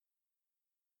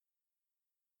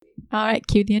All right,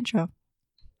 cue the intro.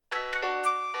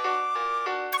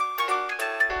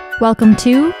 Welcome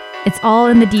to It's All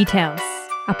in the Details,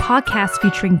 a podcast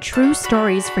featuring true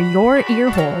stories for your ear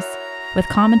holes with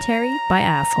commentary by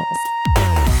assholes.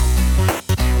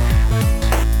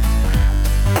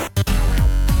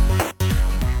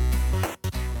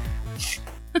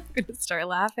 I'm going to start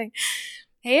laughing.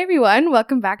 Hey everyone,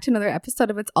 welcome back to another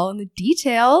episode of It's All in the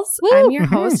Details. Woo! I'm your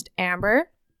host, Amber,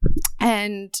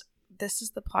 and this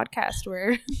is the podcast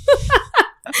where...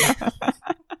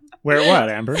 Where what,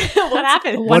 Amber? What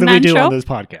happened? What do we do on this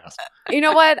podcast? You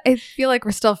know what? I feel like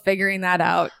we're still figuring that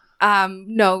out.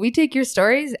 No, we take your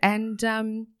stories and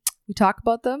we talk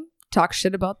about them, talk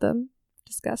shit about them,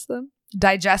 discuss them,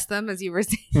 digest them, as you were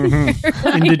saying.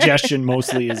 Mm-hmm. Indigestion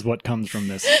mostly is what comes from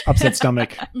this. Upset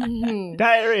stomach. Mhm.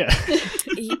 Diarrhea.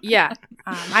 Yeah.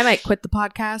 I might quit the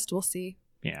podcast. We'll see.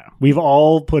 Yeah. We've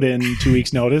all put in 2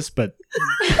 weeks notice, but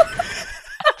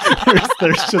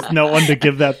there's just no one to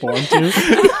give that form to.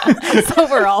 So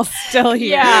we're all still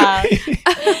here. Yeah.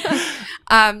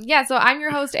 So I'm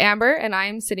your host, Amber, and I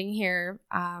am sitting here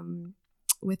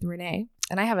with Renee,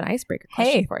 and I have an icebreaker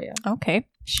question for you. Okay,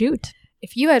 shoot.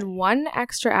 If you had 1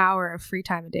 extra hour of free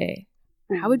time a day,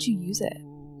 how would you use it?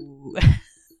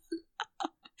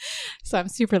 So I'm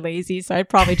super lazy, so I'd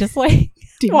probably just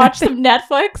watch some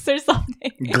Netflix or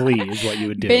something. Glee is what you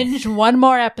would do. Binge one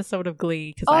more episode of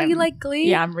Glee. Oh, you like Glee?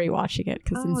 Yeah, I'm rewatching it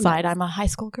because inside I'm a high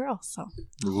school girl. So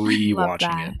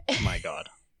Rewatching it. Oh my God.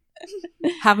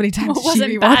 How many times Well,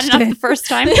 did you wasn't bad rewatch enough it? the first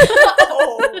time.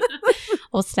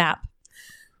 Well, snap.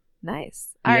 Nice.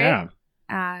 All Yeah.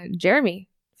 right. Jeremy,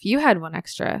 if you had 1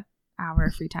 extra hour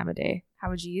of free time a day, how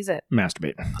would you use it?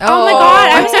 Masturbate. Oh my God,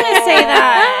 I was gonna say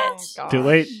that. Oh, God. Too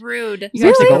late. Rude. You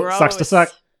guys Really? are Sucks to gross.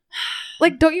 suck.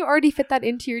 Like, don't you already fit that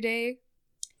into your day?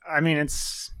 I mean,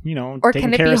 it's, Or taking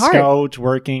can it care be of hard? Scout,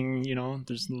 working,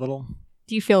 there's a little...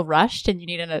 Do you feel rushed and you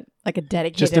need a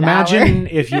dedicated Just hour? imagine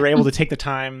if you were able to take the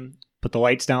time, put the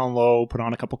lights down low, put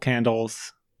on a couple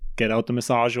candles, get out the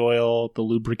massage oil, the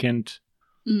lubricant,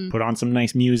 put on some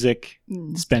nice music,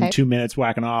 spend okay. 2 minutes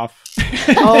whacking off.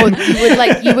 Oh,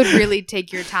 you would really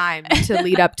take your time to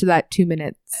lead up to that 2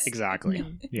 minutes. Exactly.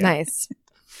 Yeah. Nice.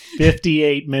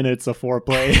 58 minutes of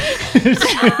foreplay.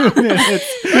 2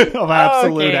 minutes of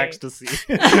absolute Okay. ecstasy.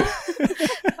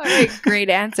 All right, great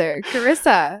answer.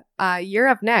 Carissa, you're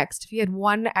up next. If you had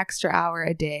 1 extra hour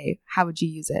a day, how would you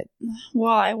use it?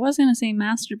 Well, I was gonna say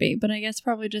masturbate, but I guess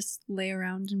probably just lay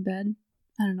around in bed.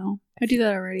 I don't know. I do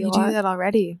that already. You a do lot. that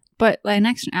already. But like an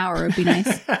extra hour would be nice.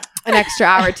 An extra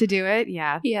hour to do it?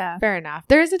 Yeah. Yeah. Fair enough.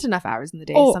 There isn't enough hours in the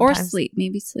day. Oh, or sometimes. sleep.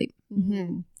 Maybe sleep.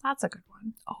 Mm-hmm. That's a good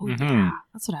one. Oh, Mhm. yeah.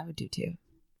 That's what I would do too.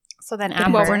 So then, Well,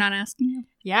 Amber, we're not asking you.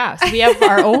 Yeah, so we have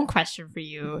our own question for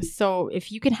you. So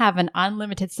if you could have an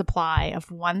unlimited supply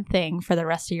of one thing for the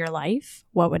rest of your life,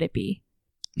 what would it be?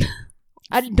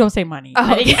 Don't say money. Oh,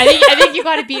 I think you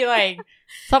got to be like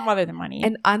something other than money.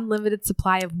 An unlimited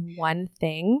supply of one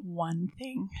thing. one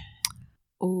thing.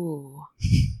 Ooh.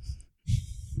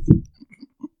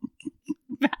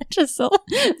 Vagisil.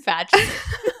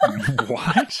 Vagisil.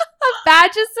 What?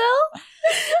 Vagisil?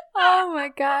 Oh my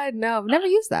God. No, I've never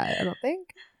used that, I don't think.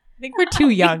 I think we're too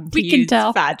young to We can use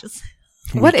tell. Vagisil.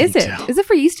 What We is can it? tell. Is it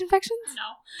for yeast infections? No.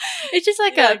 It's just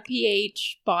like Yeah. a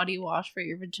pH body wash for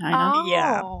your vagina. Oh.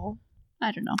 Yeah.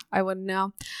 I don't know. I wouldn't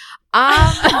know.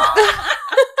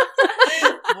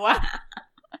 What?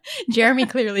 Jeremy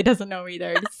clearly doesn't know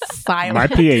either. It's silent. My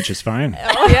pH is fine.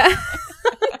 Yeah.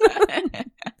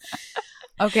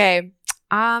 Okay.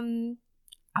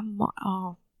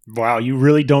 Wow, you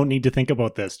really don't need to think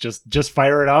about this. Just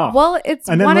fire it off. Well, it's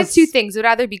And then one of let's- 2 things. It would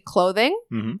either be clothing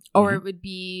Mhm. or it would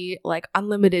be like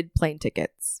unlimited plane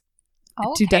tickets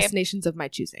to destinations of my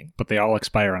choosing. But they all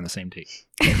expire on the same date.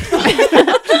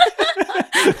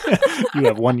 You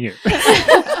have 1 year.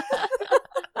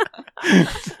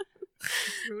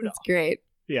 That's great.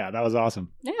 Yeah, that was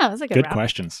awesome. Yeah, that was a good Good round.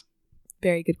 questions.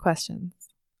 Very good questions.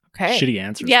 Okay. Shitty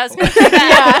answers. Yeah, I was gonna say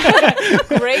that.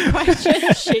 Yeah. Great question.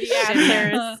 Shitty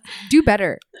answers. Do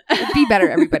better. Be better,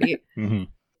 everybody. Mhm.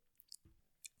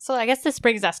 So I guess this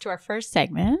brings us to our first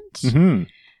segment. Mhm.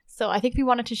 So I think we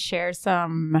wanted to share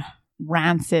some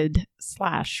rancid /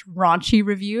 raunchy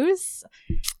reviews.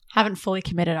 Haven't fully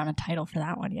committed on a title for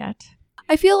that one yet.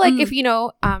 I feel like if,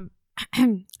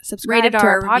 subscribed Rated to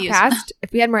our our reviews. podcast,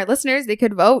 if we had more listeners, they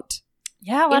could vote.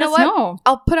 Yeah, let us know.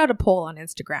 I'll put out a poll on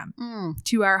Instagram Mm.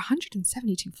 to our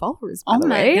 172 followers. By Oh the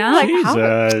my way. God. Like,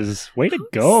 how Jesus. Way to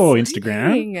go, Instagram.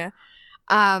 exciting.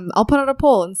 I'll put out a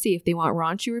poll and see if they want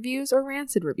raunchy reviews or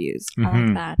rancid reviews, I like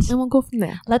Mhm. that. and we'll go from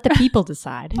there. Let the people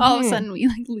decide. All of a sudden, we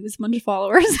like lose a bunch of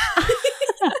followers.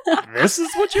 This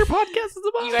is what your podcast is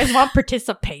about? You guys want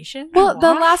participation? Well, the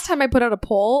What? last time I put out a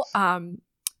poll,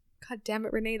 God damn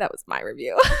it, Renee, that was my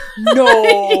review.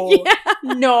 No. Yeah.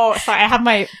 No. Sorry, I have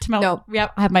my No. I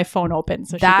have my phone open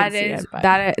so That she can is see it.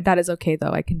 But that is okay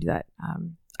though. I can do that.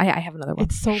 I have another one.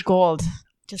 it's so gold.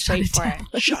 Just Shut wait it for down.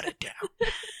 it. Shut it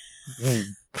down.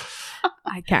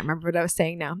 I can't remember what I was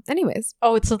saying now. Anyways.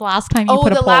 Oh, it's the last time you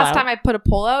put a the poll last out. time I put a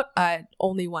poll out,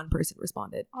 only one person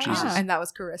responded. Jesus. And that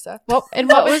was Carissa. Well, and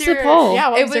What was the poll? Yeah,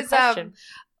 what It was your was, question?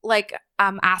 Like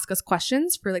ask us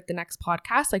questions for like the next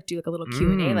podcast, like do like a little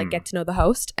Q&A, like get to know the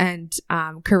host. And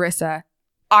Carissa,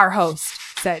 our host,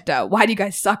 said, why do you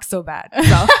guys suck so bad?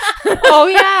 So Oh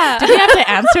yeah. Did we have to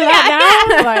answer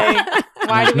that now? Like,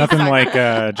 why There's do we nothing suck? like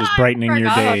just brightening your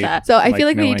Forgot about day. that. So I Like feel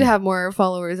like we need to knowing- have more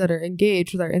followers that are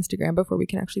engaged with our Instagram before we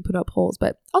can actually put up polls.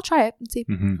 But I'll try it and see.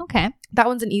 Mhm. Okay. That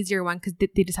one's an easier one because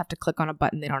they just have to click on a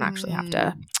button. They don't actually have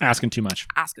to Asking too much.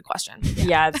 ask a question.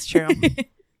 Yeah, it's true.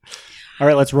 All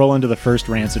right, let's roll into the first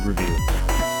Rancid review.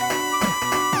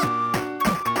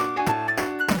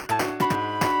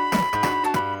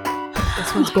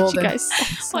 This one's You golden. guys suck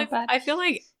so So bad. I feel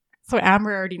like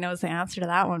Amber already knows the answer to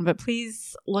that one, but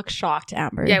please look shocked,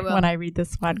 Amber, Yeah, I will. when I read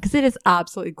this one because it is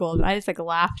absolutely golden. I just like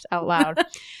laughed out loud.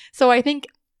 So I think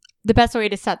the best way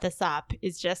to set this up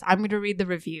is just I'm going to read the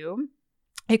review.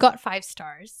 It got 5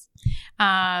 stars,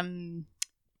 and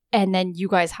then you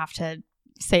guys have to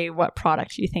say what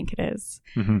product you think it is.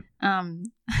 Mhm.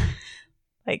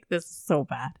 Like this is so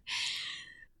bad.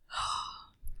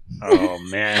 Oh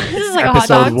man, This is like a hot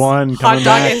episode dogs- 1 Hot coming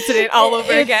dog back. incident all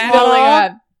over It's again. so- Oh my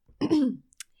God.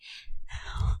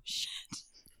 Oh, shit.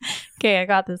 Okay, I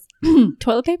got this.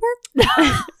 Toilet paper?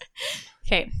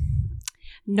 Okay.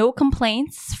 No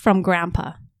complaints from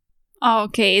Grandpa. Oh,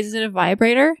 okay. Is it a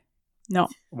vibrator? No.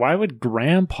 Why would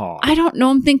Grandpa? I don't know.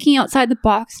 I'm thinking outside the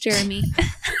box, Jeremy.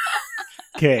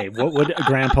 Okay, what would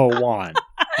Grandpa want?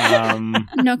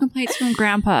 No complaints from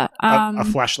Grandpa. A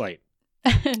flashlight.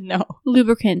 No.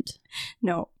 Lubricant.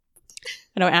 No.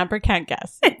 I know Amber can't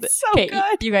guess. It's so Okay,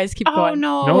 good. you guys keep Oh going.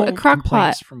 no, No a crock pot.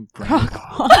 complaints from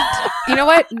Grandpa. You know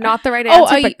what? Not the right Oh,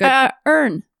 answer, but good.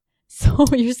 urn. So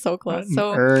you're so close.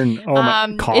 So Urn. Oh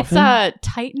my, coffin. it's a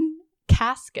Titan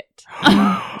casket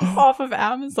off of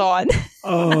Amazon.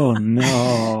 Oh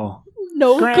no!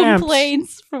 No Gramps.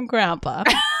 complaints from Grandpa.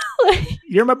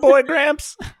 You're my boy,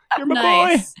 Gramps. You're my boy.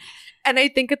 Nice. And I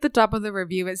think at the top of the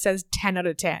review it says 10 out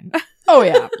of 10. Oh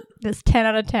yeah. This 10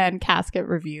 out of 10 casket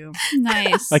review.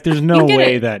 Nice. Like, there's no You get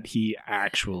way it. that he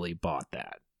actually bought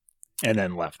that and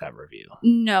then left that review.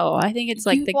 No, I think it's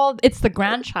like Well, it's the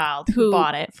grandchild who Who-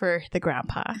 bought it for the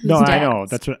grandpa. No, Who's I dad's? know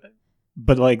that's what,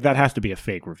 but like that has to be a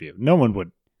fake review. No one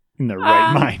would, in their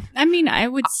right mind. I mean, I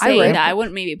would I say would. that. I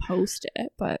wouldn't maybe post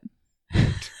it, but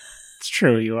It's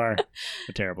true. You are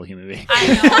a terrible human being.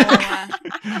 I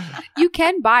know. You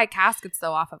can buy caskets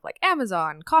though off of like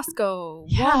Amazon, Costco,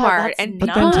 Yeah, Walmart, that's and But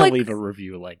nuts. then people to like leave a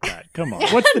review like that, come on.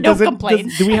 What's the No does it?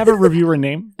 complaints. Do we have a reviewer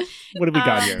name? What have we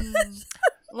got here? Let's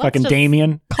Fucking just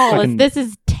Damien. Call Fucking us. This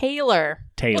is Taylor.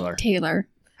 Taylor. Taylor.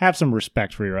 Have some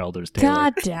respect for your elders, Taylor.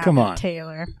 God damn Come it, on.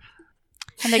 Taylor.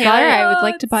 And they Taylor, got it- I would Oh,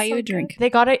 like to it's buy you so a drink. They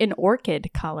got it in orchid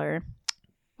color.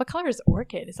 What color is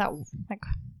orchid? Is that like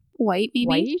White, maybe?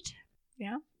 white?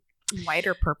 white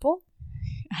or purple.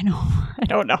 I know. I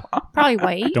don't know. Probably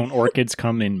white. Don't orchids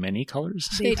come in many colors?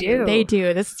 They do. They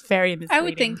do. This is very misleading. I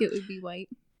would think it would be white.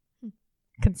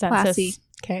 consensus. Classy.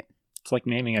 Okay. It's like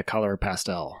naming a color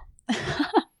pastel.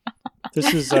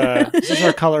 This is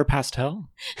our color pastel.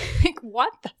 Like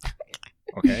what the?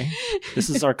 Okay. This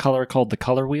is our color called the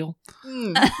color wheel.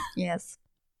 Yes,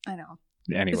 I know.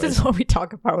 Anyways, This is what we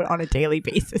talk about on a daily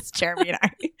basis, Jeremy and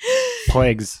I.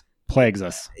 plagues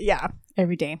us. Yeah,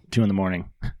 every day. 2 a.m.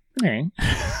 Okay.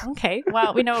 Okay.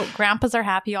 Well, we know grandpas are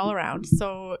happy all around.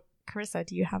 So, Carissa,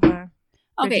 do you have a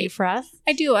Okay. review for us?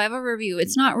 I do. I have a review.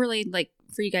 It's not really like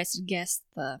for you guys to guess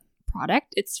the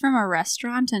product. It's from a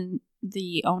restaurant, and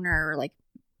the owner, or like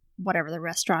whatever the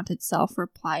restaurant itself,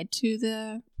 replied to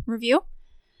the review.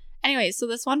 Anyway, so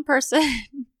this one person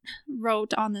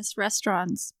wrote on this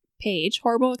restaurant's page,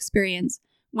 horrible experience.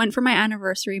 Went for my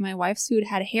anniversary. My wife's food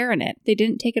had hair in it. They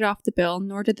didn't take it off the bill,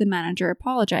 nor did the manager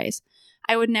apologize.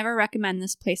 I would never recommend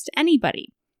this place to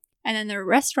anybody. And then the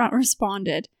restaurant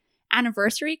responded,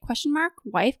 anniversary, ?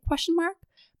 Wife, ?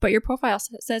 But your profile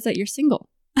says that you're single.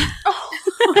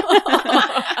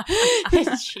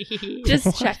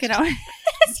 Just checking out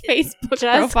his Facebook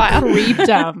Just profile.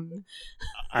 creepdom.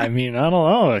 I mean, I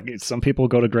don't know. Some people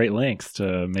go to great lengths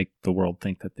to make the world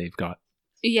think that they've got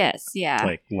Yes, yeah.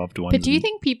 like loved ones. But do you and-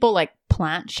 think people like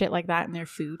plant shit like that in their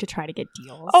food to try to get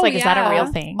deals? Oh, like, is that a real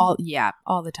yeah. thing?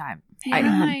 all the time. Yeah,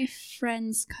 my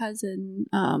friend's cousin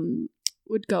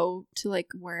would go to like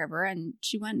wherever, and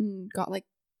she went and got like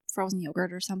frozen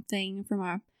yogurt or something from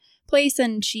a place,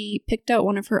 and she picked out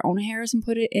one of her own hairs and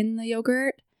put it in the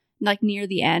yogurt like near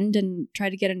the end and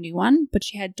tried to get a new one, but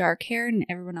she had dark hair and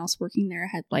everyone else working there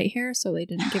had light hair, so they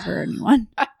didn't give her a new one.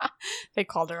 They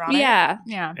called her on it. Yeah.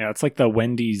 Yeah. Yeah, it's like the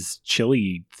Wendy's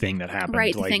chili thing that happened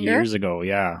Right, the like finger? years ago.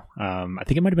 Yeah. I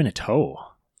think it might have been a toe.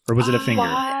 Or was it a finger?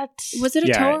 What? Was it a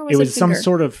Yeah, toe or was it was a some finger?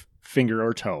 sort of finger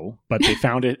or toe, but they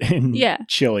found it in Yeah.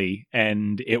 chili,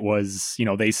 and it was,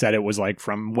 they said it was like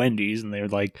from Wendy's, and they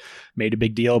like made a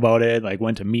big deal about it, like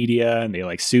went to media, and they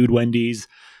like sued Wendy's.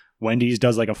 Wendy's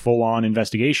does like a full-on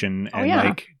investigation and yeah.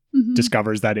 like Mhm.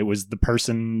 discovers that it was the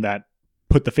person that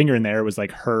put the finger in there was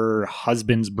like her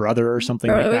husband's brother or something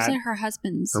Or like was that. it her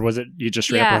husband's? Or was it you just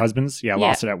straight up Yeah. her husband's? Yeah, Yeah.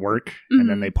 lost it at work, and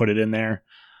then Mhm. they put it in there.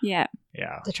 Yeah.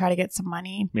 Yeah, To try to get some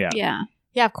money. yeah. Yeah.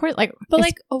 Yeah, of course. Like, But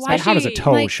it's- like, why Like, how does a she-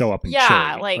 toe like, show up in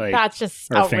yeah, chili? like that's just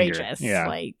or a finger. outrageous. Yeah.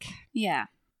 Like, Yeah.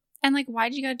 And like,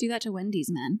 why'd you gotta do that to Wendy's,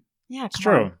 man? yeah, It's come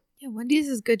true. on. Yeah, Wendy's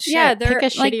is good shit. Yeah, they're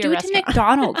pick a like, shittier do it to restaurant.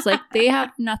 McDonald's. Like, they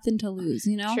have nothing to lose,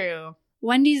 you know? True.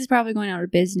 Wendy's is probably going out of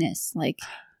business. Like,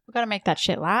 We gotta make that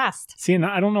shit last. See, and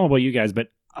I don't know about you guys, but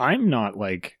I'm not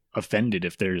like offended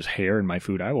if there's hair in my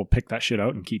food. I will pick that shit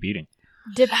out and keep eating.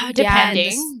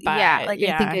 Depending. but, I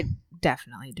think it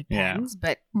definitely depends.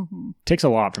 But Mhm. It takes a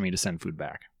lot for me to send food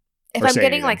back. if Or I'm say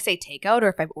getting anything. like say takeout, or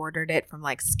if I've ordered it from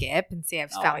like Skip and say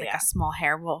I've Oh, found like yeah. a small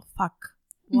hair, well, fuck,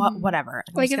 Mhm. whatever.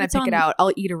 I'm Like, just if gonna it's pick it on- out.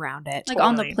 I'll eat around it. like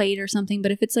on the Totally. plate or something.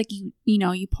 But if it's like you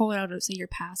pull it out of say your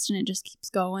pasta and it just keeps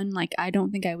going, like I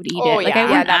don't think I would eat Oh, it. Like yeah. I Yeah,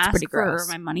 wouldn't that's ask pretty for gross.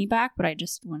 my money back, but I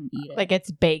just wouldn't eat it. Like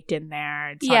it's baked in there.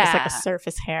 It's not just like Yeah. a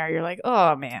surface hair. You're like,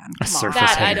 oh man, A come on. surface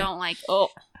that hair. I don't like. Oh,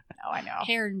 No, I know.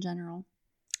 hair in general.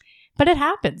 But it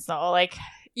happens though. Like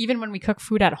even when we cook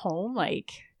food at home,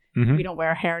 like Mhm. we don't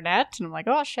wear a hairnet, and I'm like,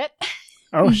 oh shit.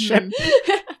 Oh Mhm. shit!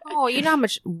 Oh, you know how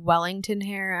much Wellington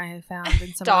hair I have found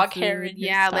in some Dog of the hair food? in your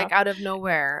Yeah, stuff. like out of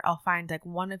nowhere, I'll find like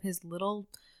one of his little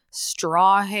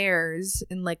straw hairs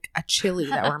in like a chili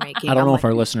that we're making. I don't I'm know like, if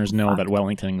our listeners know fuck. that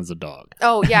Wellington is a dog.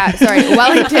 Oh yeah, sorry.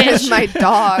 Wellington is my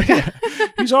dog.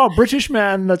 He's all British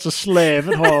man that's a slave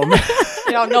at home.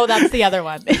 You don't know that's the other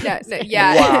one. Yeah, no,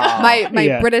 yeah. Wow. My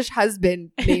Yeah. British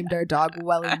husband named our dog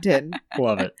Wellington.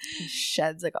 Love it. He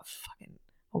sheds like a fucking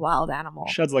wild animal.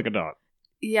 Sheds like a dog.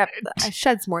 Yep,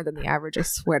 sheds more than the average. I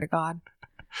swear to God.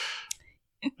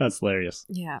 That's hilarious.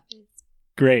 Yeah.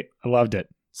 Great. I loved it.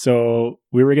 So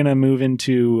we were gonna move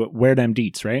into Where Them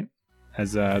Deets, right?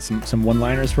 As some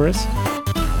one-liners for us.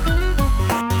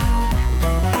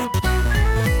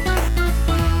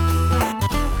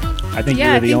 I think Yeah,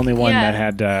 you I were the think- only one yeah. that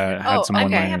had some okay.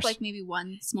 one-liners. I have like maybe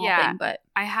one small Yeah. thing, but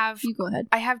I have you go ahead.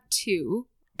 two.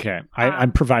 Okay,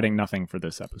 I'm providing nothing for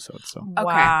this episode, so Okay.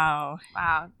 Wow.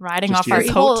 Wow. Riding Just off your- our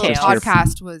Our whole Just your- coattails.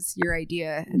 podcast was your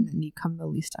idea, and then you come the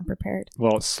least unprepared.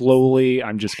 well, slowly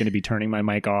I'm just going to be turning my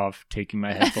mic off, taking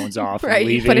my headphones off, Right, and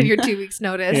you leaving. put in your 2 weeks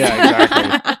notice. Yeah,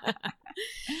 exactly.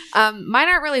 Mine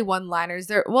aren't really one-liners.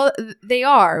 They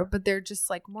are, but they're just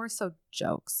like more so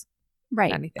jokes.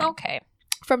 Right. Than anything. Okay.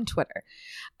 From Twitter.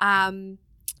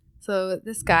 So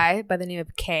this guy by the name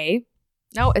of Kay.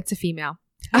 No, it's a female.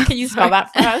 Can you spell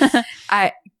that for us?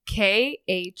 Khay.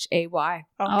 Okay.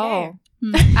 Oh.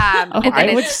 And Oh, then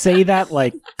I would it's say that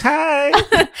like, Kai.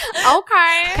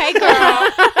 okay,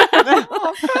 girl.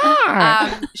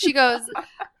 she goes,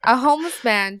 a homeless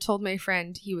man told my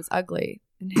friend he was ugly,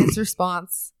 and his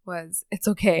response was, "It's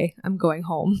okay, I'm going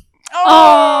home."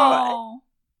 Oh,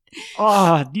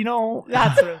 Oh, you know,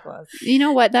 that's ruthless. You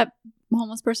know what? That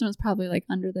homeless person was probably like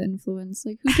under the influence.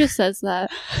 Like, who just says that?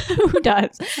 Who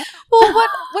does? Well, what?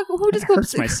 Who just It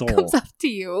hurts comes, my soul. comes up to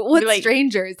you? What Like-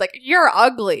 strangers? Like, you're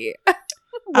ugly.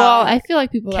 Well, I feel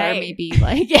like people are okay. maybe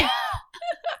like, Yeah.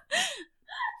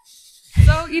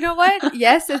 So you know what?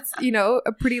 Yes, it's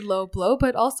a pretty low blow,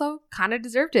 but also kind of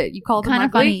deserved it. You called him Kinda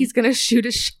ugly. funny. He's gonna shoot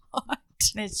a shot.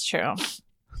 It's true.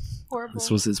 Horrible.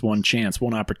 this was his one chance,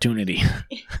 one opportunity.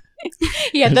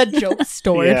 He had that joke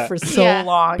stored Yeah. for so Yeah.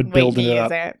 long. Been building Wait, it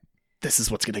up. is it? This is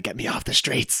what's going to get me off the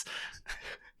streets.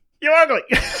 You're ugly.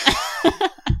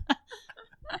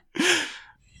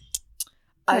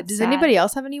 That's Does sad. anybody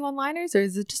else have any one-liners, or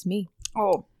is it just me?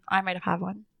 Oh, I might have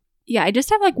one. yeah. I just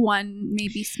have like one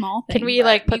maybe small thing. Can we but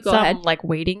like you put go some ahead. like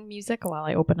waiting music while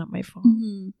I open up my phone?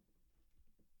 Mhm.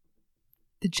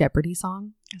 The Jeopardy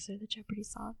song. Is there the Jeopardy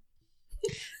song?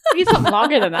 We need something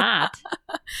longer than that.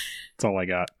 That's all I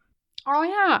got. Oh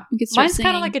yeah, We could start mine's kind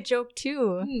of singing. like a joke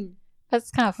too.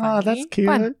 That's kind of funny. Oh, that's cute.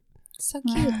 Fun. So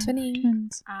cute, twinning.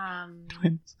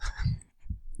 Twins.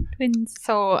 Twins.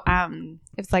 So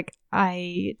it's like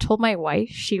I told my wife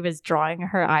she was drawing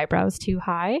her eyebrows too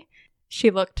high.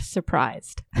 She looked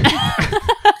surprised. That's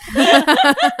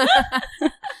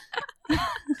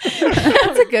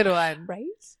a good one. Right?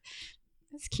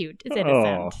 It's cute. It's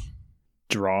innocent.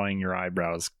 Drawing your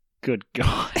eyebrows. Good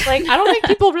God. Like, I don't think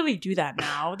people really do that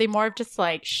now. They more of just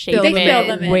like shave Fill it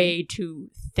them in. way too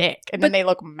thick, and then they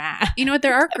look mad. You know what?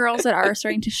 There are girls that are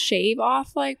starting to shave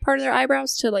off like part of their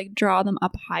eyebrows to like draw them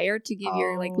up higher to give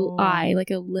your like eye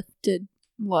like a lifted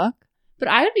look. But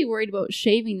I would be worried about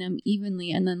shaving them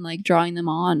evenly and then like drawing them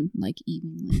on like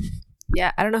evenly.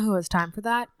 Yeah, I don't know who has time for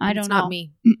that. I don't It's know. not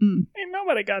me. Mm-mm. Ain't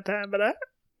nobody got time for that.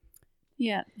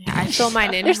 Yeah. I fill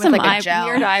mine in There's with some like a gel.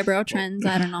 weird eyebrow trends.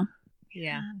 I don't know.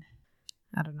 Yeah,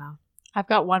 I don't know. I've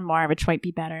got one more, which might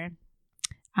be better.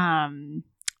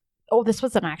 This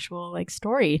was an actual like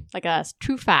story, like a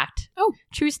true fact. Oh.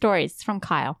 True stories from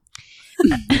Kyle.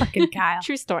 Fucking Kyle.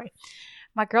 True story.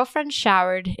 My girlfriend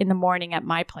showered in the morning at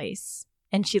my place,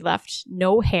 and she left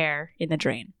no hair in the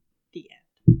drain. The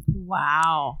end.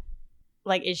 Wow.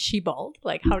 Like, is she bald?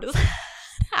 Like, how does that happen?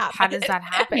 How does that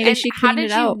happen? Maybe And she how cleaned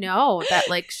did it you out. know that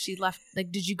like she left?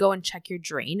 Like, did you go and check your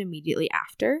drain immediately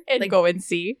after? And Like, go and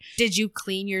see. did you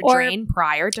clean your Or drain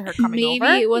prior to her coming Maybe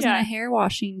over? it wasn't Yeah. a hair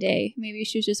washing day. Maybe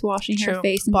she was just washing her True.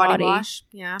 face and Body body. wash.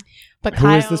 Yeah. But Who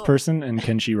is this Kyle- person, and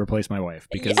can she replace my wife?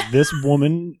 Because this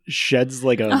woman sheds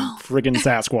like a Oh. friggin'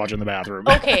 Sasquatch in the bathroom.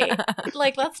 Okay,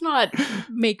 like, let's not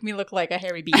make me look like a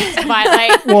hairy beast. But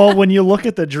like, Well, when you look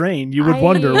at the drain, you would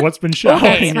wonder what's been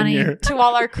showering in honey. here. to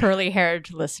all our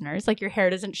curly-haired listeners, like, your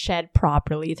hair doesn't shed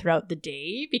properly throughout the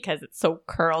day because it's so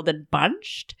curled and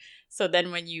bunched. So then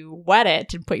when you wet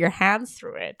it and put your hands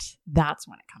through it, that's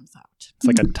when it comes out. It's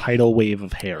like a tidal wave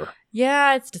of hair.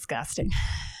 Yeah, it's disgusting.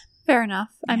 Fair enough.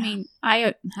 I Yeah. mean,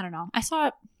 I don't know.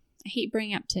 I hate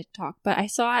bringing up TikTok, but I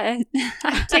saw a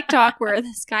TikTok where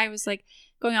this guy was like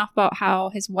going off about how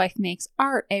his wife makes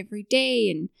art every day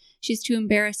and she's too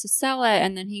embarrassed to sell it.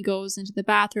 And then he goes into the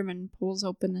bathroom and pulls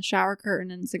open the shower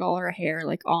curtain and it's like all her hair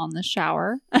like on the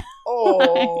shower.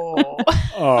 Oh.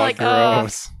 Oh, Like,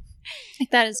 gross.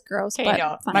 Like that is gross. Okay, but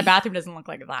no, funny. my bathroom doesn't look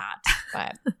like that.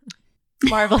 But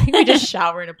more of like we just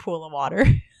shower in a pool of water.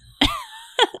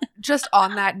 Just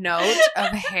on that note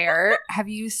of hair, have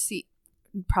you seen?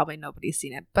 Probably nobody's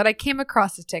seen it, but I came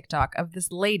across a TikTok of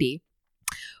this lady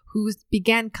who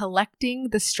began collecting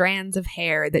the strands of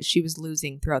hair that she was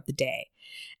losing throughout the day.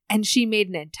 And she made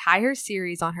an entire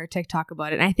series on her TikTok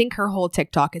about it. And I think her whole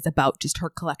TikTok is about just her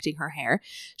collecting her hair.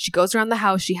 She goes around the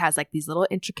house. She has like these little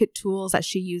intricate tools that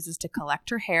she uses to collect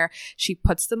her hair. She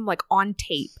puts them like on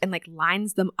tape and like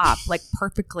lines them up like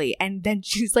perfectly. And then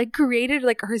she's like created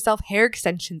like herself hair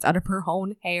extensions out of her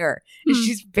own hair. And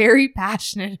she's very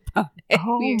passionate about it.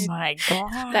 Oh Weird. my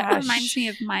god. That reminds me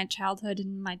of my childhood,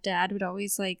 and my dad would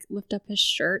always like lift up his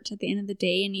shirt at the end of the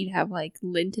day, and he'd have like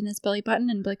lint in his belly button,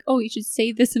 and be like, "Oh, you should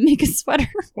save this and make a sweater."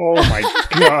 Oh my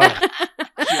God.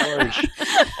 George.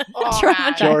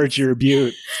 Traumatized. George, you're a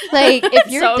beaut. Like, if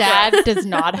your So dad does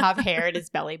not have hair at his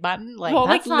belly button, like, Well,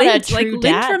 that's like not lint, a like true lint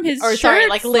dad. from his or sorry, shirts,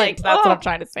 like lint. like, That's what oh. I'm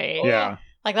trying to say. Yeah.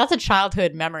 Like, that's a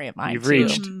childhood memory of mine. You've too.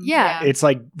 reached. Yeah. It's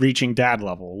like reaching dad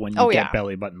level when you Oh, get yeah.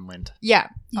 belly button lint. Yeah.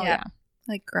 Oh, Yeah. yeah.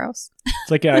 Like gross.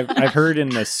 It's like I've heard in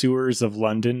the sewers of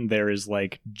London there is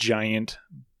like giant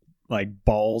like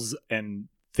balls and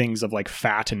things of like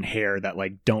fat and hair that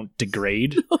like don't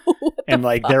degrade. And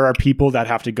like there are people that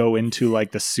have to go into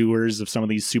like the sewers of some of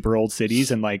these super old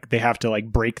cities and like they have to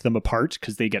like break them apart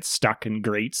because they get stuck in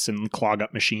grates and clog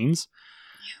up machines.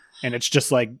 And it's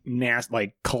just like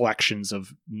like collections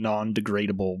of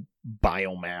non-degradable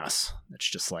biomass. It's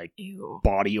just like Ew.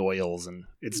 body oils and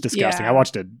it's disgusting. Yeah. I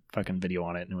watched a fucking video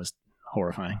on it and it was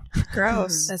horrifying.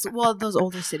 Gross. Well, those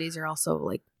older cities are also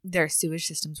like their sewage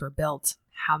systems were built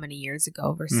how many years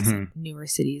ago versus Mhm. like, newer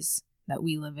cities that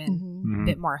we live in. Mhm. A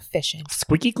bit more efficient.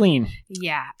 Squeaky clean.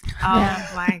 Yeah. Oh Yeah.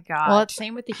 my god. Well, it's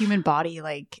same with the human body.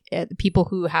 Like, people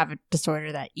who have a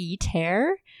disorder that eat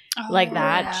hair, like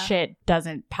that shit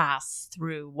doesn't pass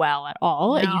through well at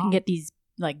all. And you No. can get these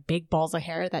like big balls of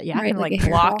hair that Right, can like like a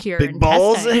block hairball. your Big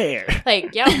balls of intestine. hair.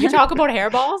 Like, yeah, when you talk about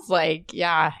hairballs, like,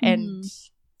 yeah, and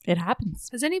it happens.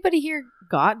 Has anybody here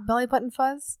got belly button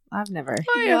fuzz? I've never.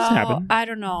 Oh, yeah, it's happened. I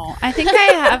don't know. I think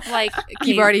I have like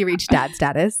You've already reached dad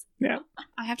status.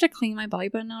 I have to clean my belly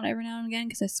button out every now and again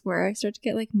because I swear I start to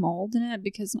get like mold in it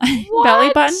because my What?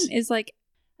 belly button is like,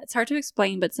 it's hard to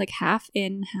explain, but it's like half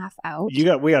in, half out. We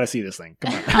got to see this thing.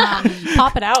 Come on.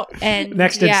 Pop it out. And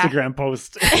Next yeah, Instagram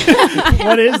post.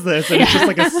 What is this? And it's just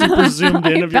like a super zoomed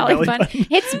in of your belly button.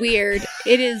 It's weird.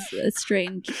 It is a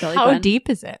strange belly How button. deep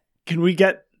is it? Can we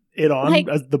get it on Like,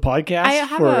 as the podcast I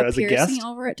have as a piercing guest?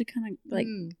 over it to kind of like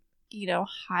Mm.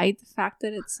 hide the fact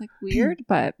that it's like weird,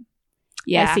 but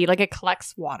yeah. I see. Like it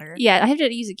collects water. Yeah, I have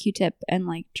to use a Q-tip and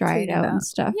like dry Clean it it out up. and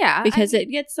stuff. Yeah, because it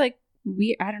gets like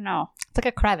weird. I don't know. It's like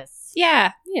a crevice.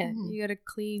 Yeah, Mhm. you gotta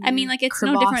clean. I mean, like it's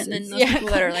no different than those Yeah. people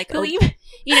that are like Clean.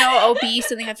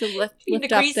 obese and they have to lift Clean the up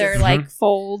their creases. like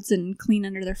folds and clean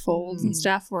under their folds and Mm.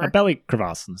 stuff. Or A belly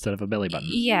crevasse instead of a belly button.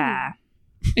 yeah,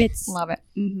 it's. Love it.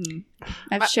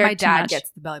 I've my shared too dad much. gets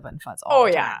the belly button fuzz. All Oh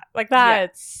the yeah, time. like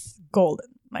that's golden.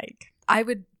 Like I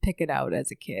would pick it out as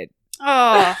a kid.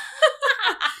 Oh,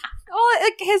 Oh,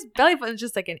 like his belly button's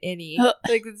just like an innie.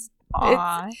 Like it's,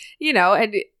 aw.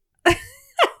 and it would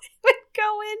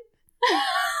go in.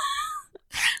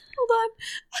 Hold on.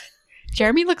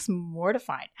 Jeremy looks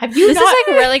mortified. Have you this not, is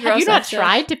like really gross. have you not episode.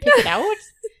 tried to pick it out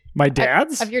My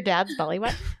dad's? of your dad's belly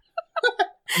button?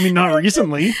 I mean, not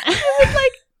recently.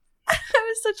 I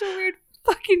was such a weird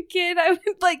fucking kid. I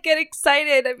would like get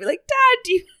excited. I'd be like, Dad,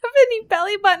 do you have any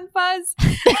belly button fuzz?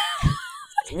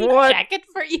 What? Check it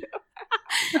for you.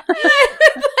 I would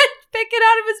like pick it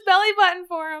out of his belly button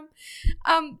for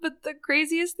him. But the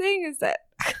craziest thing is that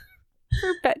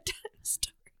for bedtime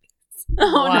stories,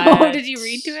 Oh no! What? Did you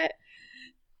read to it?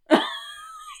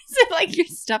 Is it like your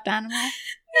stuffed animal?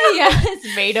 Yeah,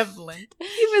 it's made of lint.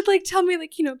 he would like tell me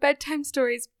like bedtime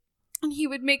stories, and he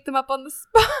would make them up on the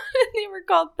spot, and they were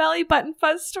called belly button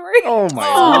fuzz stories. Oh my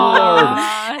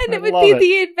Aw. lord. And I it would love be it.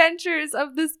 the adventures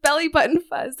of this belly button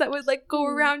fuzz that would like go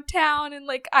around town, and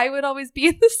like I would always be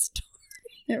in the store.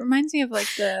 It reminds me of like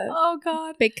the Oh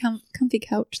God. big comfy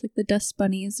couch, like the dust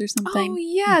bunnies or something. Oh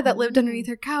yeah, that lived underneath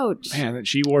her couch. Man,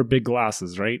 she wore big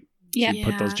glasses, right? Yeah. She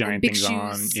put those and giant big things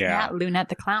on. shoes. Yeah. Lunette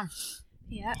the clown.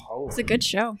 Yeah, Oh, it's a good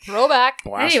show. Throwback.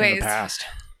 blast from Anyways. the past.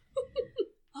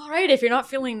 All right, if you're not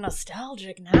feeling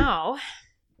nostalgic now.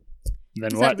 Then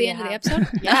Is what? that the end of the episode?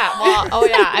 Yeah, well, oh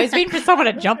yeah. I was waiting for someone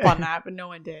to jump on that, but no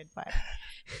one did. But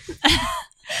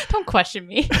don't question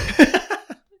me.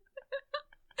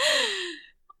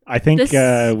 I think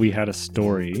This- we had a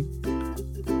story.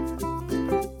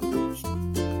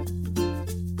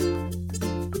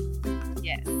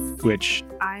 Yes. Which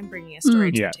I'm bringing a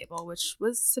story to Yeah. the table, which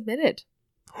was submitted.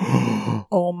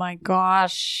 Oh my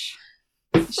gosh.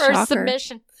 First Shocker.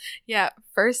 submission. Yeah,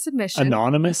 first submission.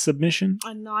 anonymous submission.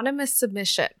 Anonymous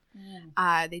submission.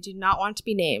 They do not want to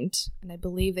be named, and I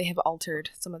believe they have altered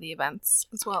some of the events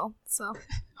as well. So,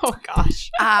 Oh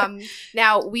gosh.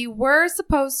 now we were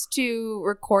supposed to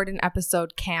record an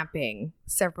episode camping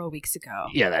several weeks ago.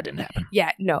 Yeah, that didn't happen.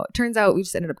 Yeah, no, it turns out we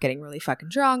just ended up getting really fucking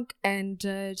drunk, and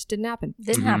it just didn't happen.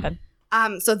 Didn't Mhm.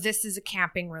 happen. So this is a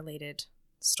camping related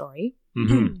story.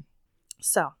 hmm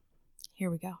So, here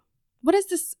we go. What is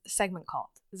this segment called?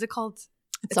 Is it called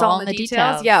It's all in the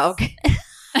details. Yeah, okay.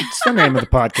 It's the name of the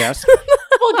podcast,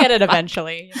 We'll get it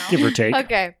eventually. You know? give or take.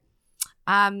 Okay.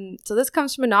 So this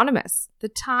comes from Anonymous. The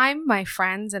time my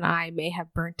friends and I may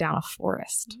have burnt down a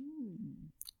forest.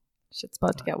 Shit's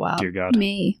about to get wild. Dear God.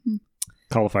 Me.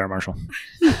 Call a fire marshal.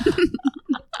 All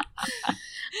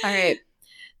right.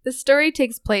 This story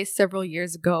takes place several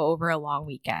years ago over a long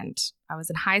weekend. I was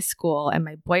in high school, and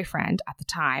my boyfriend at the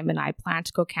time and I planned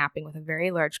to go camping with a very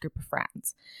large group of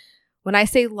friends. When I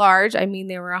say large, I mean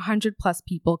there were 100+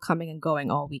 people coming and going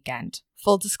all weekend.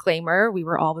 Full disclaimer, we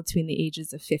were all between the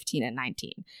ages of 15 and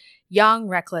 19. Young,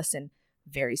 reckless, and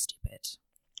very stupid.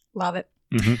 Love it.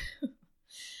 hmm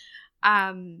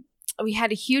We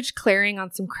had a huge clearing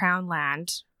on some crown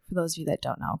land. For those of you that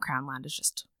don't know, crown land is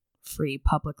just free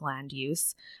public land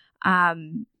use.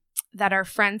 That our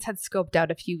friends had scoped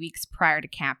out a few weeks prior to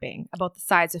camping, about the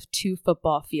size of 2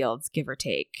 football fields, give or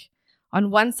take.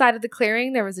 On one side of the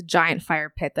clearing, there was a giant fire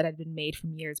pit that had been made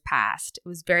from years past. It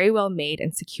was very well made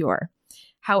and secure.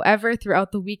 However,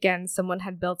 throughout the weekend, someone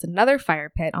had built another fire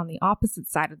pit on the opposite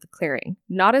side of the clearing.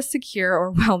 Not as secure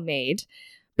or well made,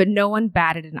 but no one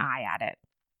batted an eye at it.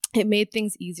 It made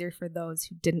things easier for those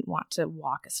who didn't want to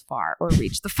walk as far or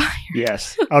reach the fire.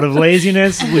 Yes. Out of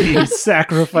laziness, we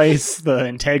sacrifice the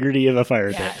integrity of a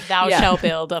fire Yeah, pit. thou Yeah. shalt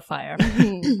build a fire.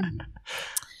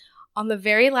 On the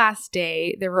very last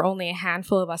day, there were only a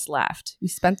handful of us left. We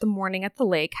spent the morning at the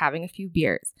lake having a few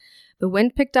beers. The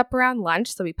wind picked up around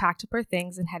lunch, so we packed up our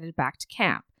things and headed back to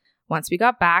camp. Once we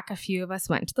got back, a few of us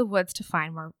went into the woods to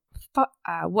find more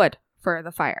wood for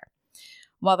the fire,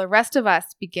 while the rest of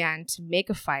us began to make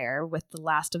a fire with the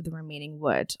last of the remaining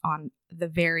wood on the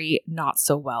very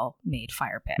not-so-well-made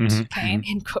fire pit. Mhm. Okay.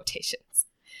 In quotations.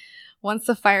 Once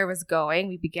the fire was going,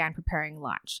 we began preparing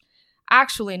lunch,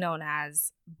 actually known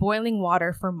as boiling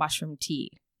water for mushroom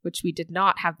tea, which we did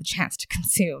not have the chance to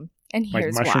consume. And Like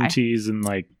here's mushroom why. teas and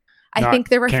like I Not think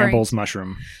they're referring Campbell's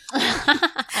mushroom.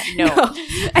 No.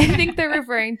 I think they're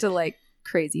referring to like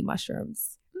crazy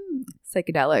mushrooms,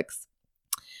 psychedelics.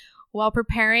 While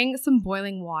preparing some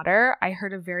boiling water, I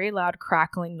heard a very loud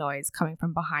crackling noise coming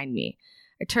from behind me.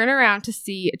 I turned around to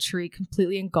see a tree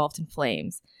completely engulfed in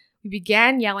flames. We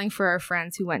began yelling for our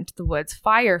friends who went into the woods,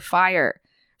 "Fire, fire!"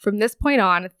 From this point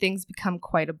on, things become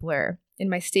quite a blur. In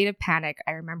my state of panic,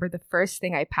 I remember the first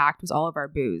thing I packed was all of our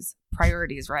booze.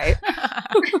 Priorities, right?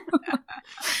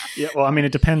 Yeah, well, I mean,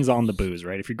 it depends on the booze,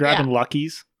 right? If you're grabbing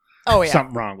Luckies, Oh yeah.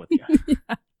 something wrong with you.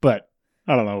 But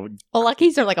I don't know. Well,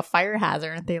 Luckies are like a fire hazard,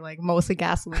 aren't they? Like mostly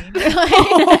gasoline.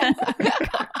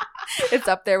 It's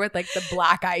up there with like the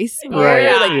black ice.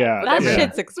 Right, Like, yeah, that yeah.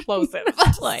 shit's explosive.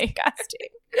 Like Disgusting.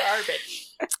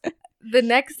 garbage. The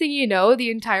next thing you know, the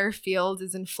entire field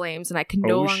is in flames and I can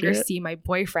no Oh, longer shit. see my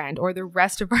boyfriend or the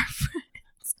rest of our friends.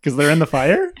 Because they're in the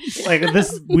fire? Like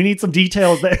this, we need some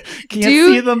details. That can't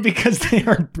Dude. see them because they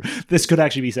are. This could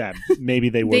actually be sad. Maybe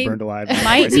they were They burned alive.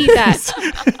 might need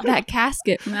that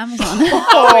casket from Amazon.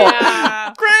 Oh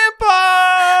yeah. Grandpa!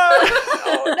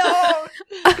 Oh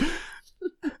no.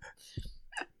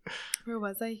 Where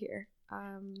was I here?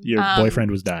 Your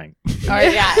boyfriend was dying. Oh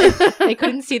yeah. They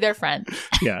couldn't see their friend.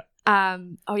 Yeah.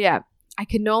 Oh yeah. I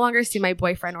could no longer see my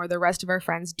boyfriend or the rest of our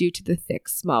friends due to the thick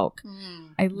smoke.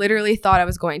 I literally thought I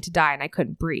was going to die and I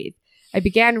couldn't breathe. I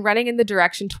began running in the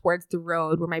direction towards the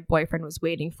road where my boyfriend was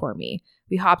waiting for me.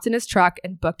 We hopped in his truck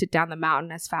and booked it down the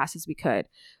mountain as fast as we could.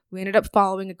 We ended up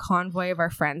following a convoy of our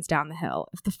friends down the hill.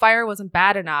 If the fire wasn't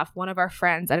bad enough, one of our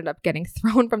friends ended up getting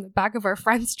thrown from the back of our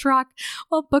friend's truck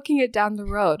while booking it down the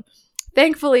road.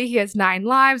 Thankfully, he has 9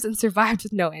 lives and survived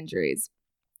with no injuries.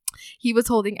 He was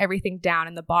holding everything down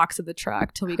in the box of the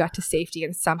truck till we got to safety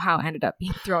and somehow ended up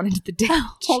being thrown into the ditch.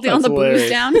 Holding all That's the booze hilarious.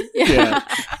 down. Yeah.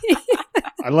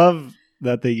 I love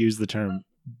that they use the term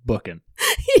booking.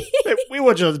 We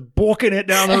were just booking it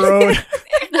down the road.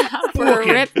 For a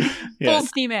Booking. rip. Yeah. Full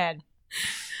steam ahead.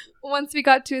 Once we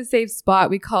got to a safe spot,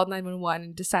 we called 911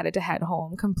 and decided to head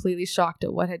home, completely shocked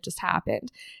at what had just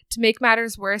happened. To make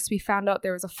matters worse, we found out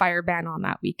there was a fire ban on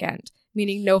that weekend,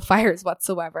 meaning no fires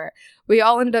whatsoever. We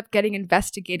all ended up getting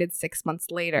investigated 6 months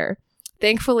later.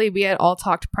 Thankfully, we had all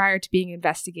talked prior to being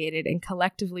investigated and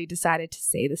collectively decided to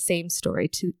say the same story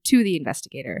to the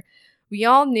investigator. We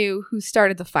all knew who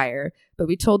started the fire, but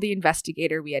we told the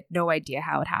investigator we had no idea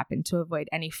how it happened to avoid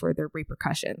any further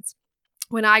repercussions.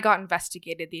 When I got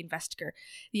investigated, the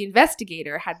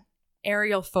investigator had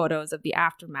aerial photos of the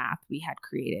aftermath we had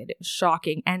created. It was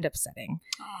shocking and upsetting.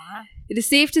 Aw. It is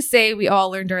safe to say we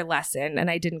all learned our lesson, and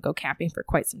I didn't go camping for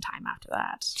quite some time after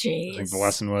that. I Jeez. think the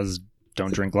lesson was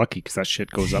don't drink Lucky because that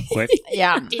shit goes up quick.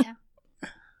 Yeah. Yeah.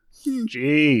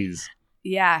 Jeez.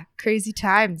 Yeah, crazy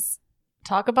times.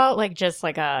 Talk about like just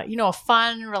like a a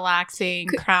fun, relaxing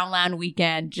Crownland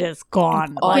weekend just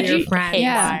gone. All Like, your friends.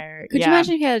 haywire. Could Yeah. you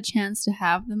imagine if you had a chance to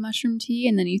have the mushroom tea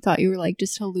and then you thought you were like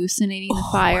just hallucinating the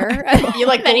fire? You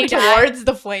like Then go you die. towards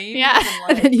the flames. Yeah.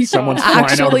 and, And then you Someone's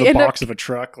Actually flying out of the end up- box of a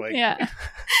truck. Like, Yeah.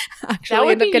 Actually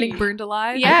would end up be- getting burned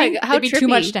alive. Yeah. I think how it'd be too trippy.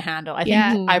 much to handle. I think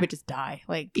Yeah. I would just die.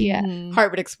 Like Yeah. Mhm.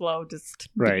 heart would explode. Just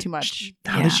be Right. too much.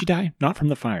 how Yeah. did she die? Not from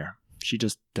the fire. She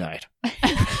just died.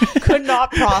 Could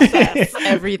not process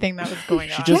everything that was going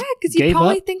She on. just Yeah, because you gave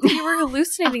probably up? think that you were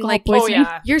hallucinating. Alcohol Like, poisoning. Oh,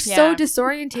 yeah. you're so Yeah.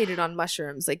 disorientated on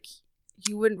mushrooms. Like,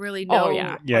 you wouldn't really Oh, know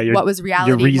yeah. Yeah, your- what was reality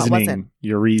your and what wasn't.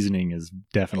 reasoning is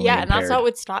definitely Yeah, and that's impaired. how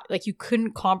it stopped. Like you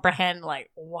couldn't comprehend. Like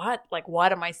what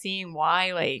am I seeing?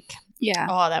 Why? Like Yeah.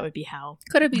 oh, that would be hell.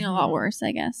 Could have been a lot worse,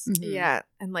 I guess. Yeah,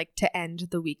 and like to end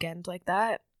the weekend like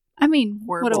that. I mean,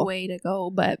 what a Horrible. way to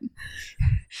go, but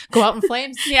Go out in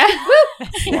flames. yeah.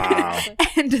 Wow.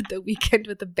 Ended the weekend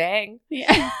with a bang.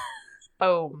 Yeah.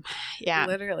 Boom. Yeah.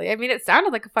 Literally. I mean, it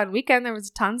sounded like a fun weekend. There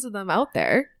was tons of them out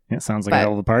there. Yeah, sounds like But- a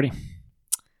hell of a party.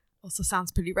 Also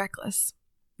sounds pretty reckless.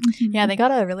 Yeah, they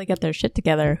gotta really get their shit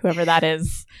together, whoever that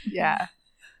is. Yeah.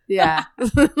 Yeah.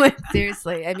 Like,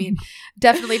 seriously. I mean,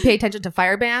 definitely pay attention to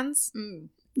fire bans.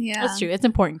 Yeah. That's true. It's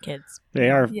important, kids. They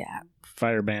are Yeah.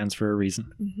 fire bans for a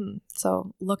reason.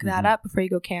 So look that Mhm. up before you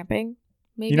go camping.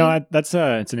 Maybe. You know, that's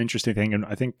it's an interesting thing, and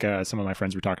I think some of my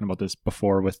friends were talking about this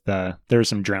before. With there were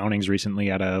some drownings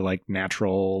recently at a like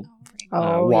natural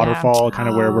waterfall, kind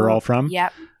of where we're all from.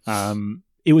 Yep.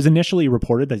 It was initially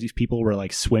reported that these people were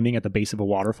like swimming at the base of a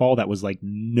waterfall that was like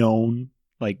known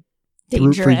like for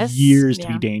Dangerous. years to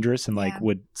Yeah. be dangerous and like Yeah.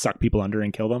 would suck people under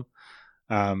and kill them.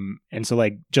 And so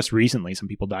like just recently some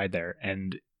people died there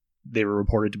and they were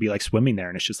reported to be like swimming there.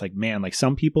 And it's just like, man, like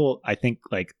some people, I think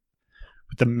like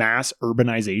with the mass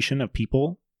urbanization of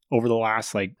people over the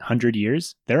last like 100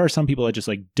 years, there are some people that just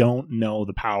like don't know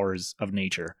the powers of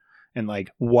nature. and like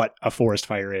what a forest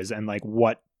fire is and like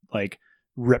what like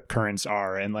rip currents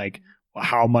are and like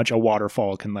how much a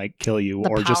waterfall can like kill you, The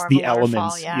or power just of the a waterfall,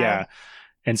 elements. yeah.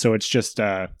 And so it's just,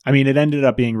 I mean, it ended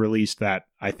up being released that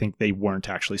I think they weren't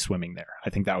actually swimming there. I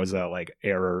think that was a like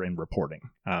error in reporting,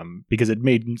 because it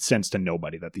made sense to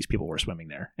nobody that these people were swimming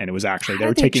there. And it was actually, they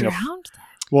were taking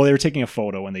they were taking a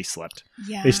photo when they slipped.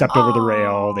 Yeah. They stepped over the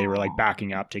rail. They were Oh. like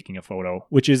backing up, taking a photo,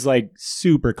 which is like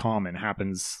super common,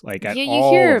 happens like at you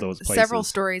all hear of those places. several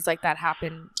stories like that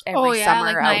happen every yeah, summer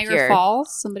like out Niagara here.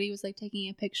 Falls. Somebody was like taking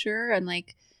a picture and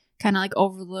like kind of like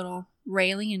over the little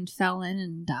railing and fell in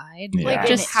and died. Yeah. Like Yeah.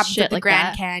 just Just happens shit at the like Grand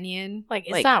that. Canyon. Like,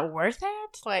 is that worth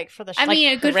it? Like, for the I like, mean,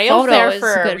 a the good rail's photo there is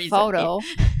for a a good reason. photo.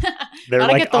 They're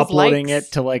Gotta like get those uploading likes.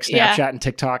 it to like Snapchat Yeah. and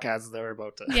TikTok as they're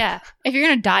about to. Yeah. If you're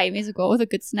gonna die, you may as well go with a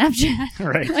good Snapchat.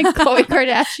 Right. Like Khloe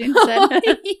Kardashian said.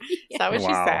 Is that what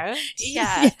Wow. she said?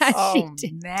 Yeah. Oh, she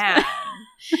did. man.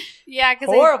 Yeah, because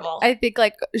Horrible. I think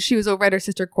like she was over at her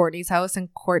sister Courtney's house,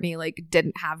 and Courtney like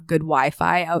didn't have good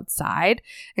Wi-Fi outside,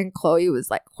 and Chloe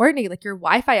was like, "Courtney, like your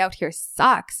Wi-Fi out here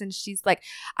sucks," and she's like,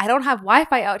 "I don't have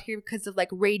Wi-Fi out here because of like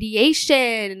radiation,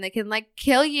 and they can like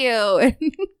kill you." And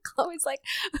Chloe's like,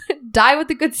 "Die with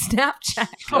a good Snapchat."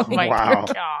 Oh my Wow.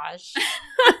 gosh.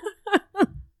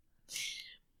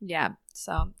 Yeah.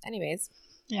 So, anyways,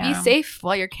 Yeah. be safe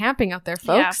while you're camping out there,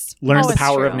 Yeah. folks. Learn Oh, the it's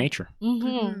power of true. nature. Mm-hmm.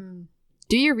 Mhm.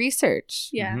 Do your research.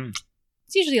 Yeah. Mhm.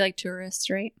 It's usually like tourists,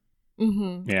 right?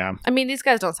 Mm-hmm. Yeah. I mean, these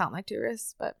guys don't sound like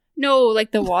tourists, but No,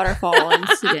 like the waterfall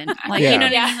incident. Like, Yeah. you know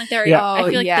what Yeah. I mean? Like, they're, Yeah. I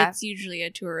feel like yeah. that's usually a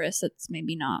tourist that's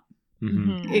maybe not. Mhm.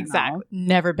 Mhm. I don't Exactly. know.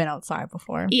 Never been outside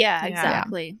before. Yeah, Yeah.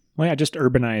 exactly. Well, yeah, just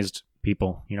urbanized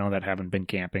people, you know, that haven't been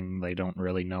camping. They don't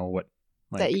really know what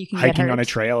like That you can get hiking on a hurt.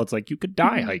 trail. It's like you could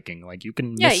die Mhm. hiking. Like you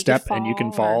can Yeah, you could misstep and you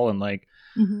can fall fall, and like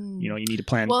Mhm. you know you need to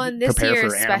plan, Well, and this prepare year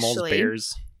for animals, especially,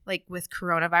 bears. like with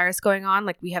coronavirus going on,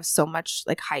 like we have so much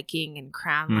like hiking and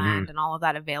crown Mhm. land and all of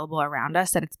that available around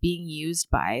us that it's being used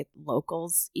by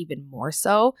locals even more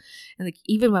so. And like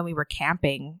even when we were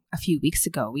camping a few weeks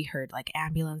ago, we heard like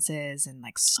ambulances and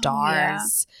like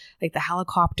stars, like the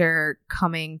helicopter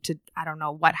coming to, I don't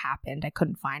know what happened. I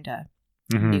couldn't find a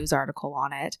Mhm. news article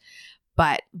on it,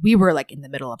 but we were like in the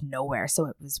middle of nowhere. So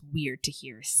it was weird to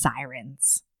hear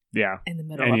sirens Yeah, in the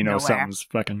middle and of you know nowhere. something's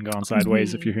fucking gone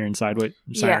sideways if Mhm. you're hearing sideways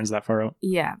Yeah. sirens that far out.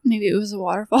 Yeah. Maybe it was a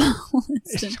waterfall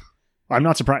incident. I'm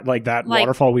not surprised. Like that Like-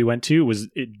 waterfall we went to was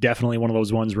definitely one of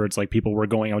those ones where it's like people were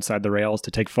going outside the rails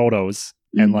to take photos,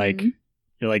 and like Mhm.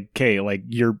 you're like, okay, like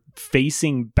you're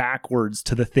facing backwards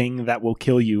to the thing that will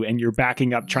kill you, and you're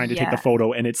backing up trying to take the Yeah.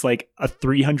 photo, and it's like a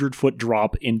 300-foot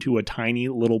drop into a tiny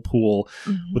little pool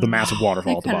with a massive I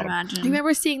waterfall at the couldn't bottom. imagine. Do you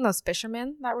remember seeing those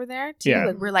fishermen that were there too? Yeah.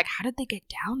 Like, we're like, how did they get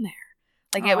down there?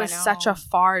 Like Oh, it I was such a know.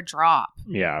 far drop.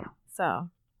 Yeah, So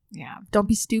Yeah. don't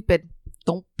be stupid.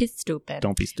 Don't be stupid.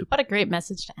 don't be stupid. What a great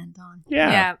message to end on.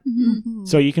 Yeah. Mhm. Mhm.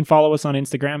 So you can follow us on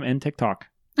Instagram and TikTok.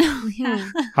 Yeah.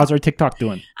 How's our TikTok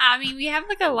doing? I mean, we have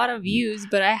like a lot of views,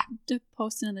 but I have to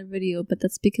post another video. But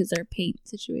that's because our paint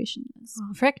situation is.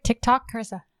 Oh, frick, TikTok,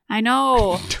 Carissa. I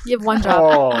know. You have one job.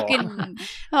 Oh, Fucking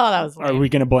Oh, that was are lame. we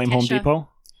going to blame Home Kesha. Depot?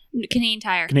 Canadian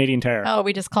Tire. Canadian Tire. Oh,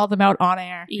 we just called them out on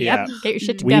air. Yep. Get your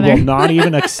shit Mhm. We together. will not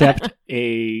even accept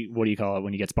a, what do you call it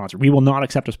when you get sponsored? We will not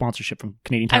accept a sponsorship from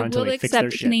Canadian Tire I until will they fix their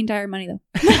accept shit. Canadian Tire money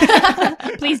though.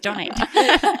 Please donate.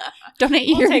 Donate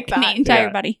We'll your take that. Canadian Tire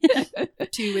Yeah. buddy.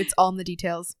 Two, it's all in the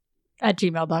details. At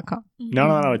gmail.com.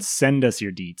 No. It's send us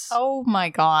your deets. Oh my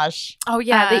gosh. Oh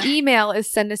yeah, Uh, the email is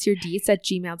send us your deets at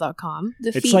gmail.com. The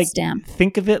It's feed like, stamp.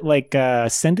 think of it like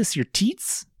send us your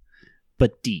teats,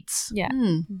 but deets. Yeah.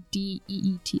 Hmm.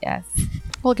 DEETS.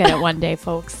 We'll get it one day,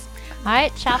 folks. All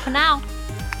right. Ciao for now.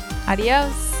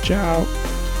 Adios. Ciao.